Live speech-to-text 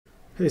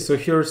Hey, so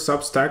here's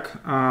Substack.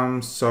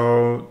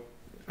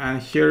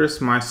 And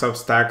here's my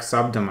Substack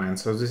subdomain.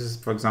 So this is,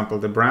 for example,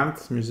 the brand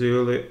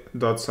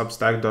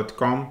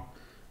museuli.substack.com,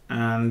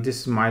 and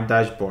this is my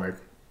dashboard.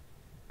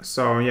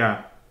 So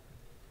yeah,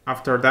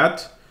 after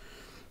that,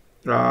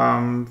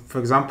 for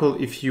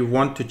example, if you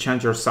want to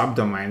change your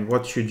subdomain,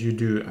 what should you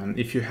do? And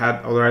if you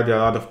had already a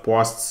lot of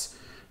posts,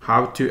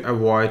 how to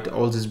avoid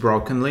all these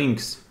broken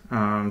links?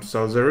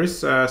 So there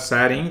is a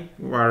setting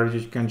where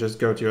you can just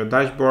go to your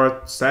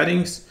dashboard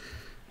settings,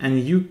 and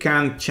you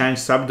can change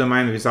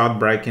subdomain without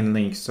breaking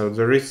links. So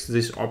there is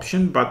this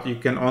option, but you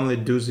can only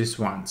do this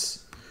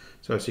once.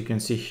 So as you can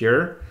see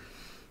here,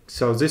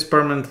 so this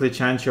permanently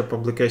changes your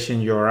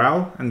publication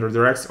URL and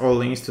redirects all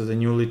links to the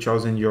newly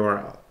chosen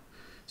URL.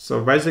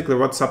 So basically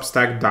what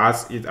Substack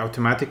does, it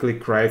automatically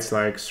creates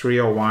like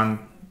 301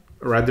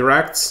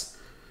 redirects.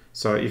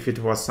 So if it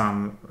was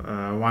some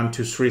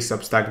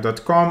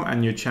 123substack.com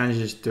and you change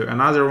it to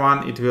another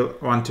one, it will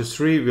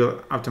 123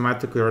 will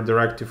automatically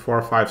redirect to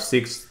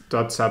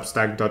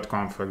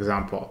 456.substack.com, for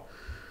example.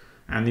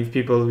 And if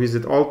people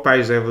visit all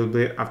page, they will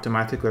be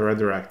automatically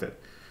redirected.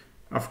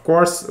 Of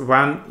course,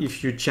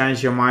 if you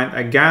change your mind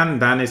again,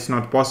 then it's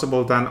not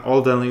possible, then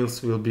all the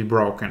links will be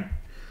broken.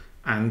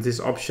 And this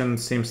option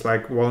seems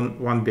like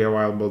won't be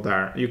available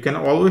there. You can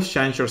always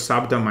change your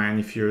subdomain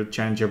if you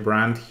change your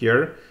brand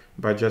here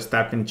by just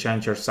tapping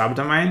change your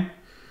subdomain,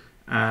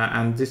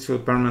 and this will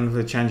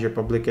permanently change your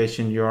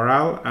publication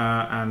URL,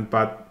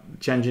 but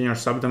changing your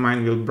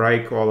subdomain will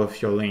break all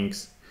of your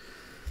links.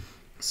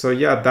 So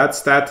yeah,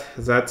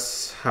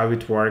 that's how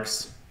it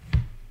works.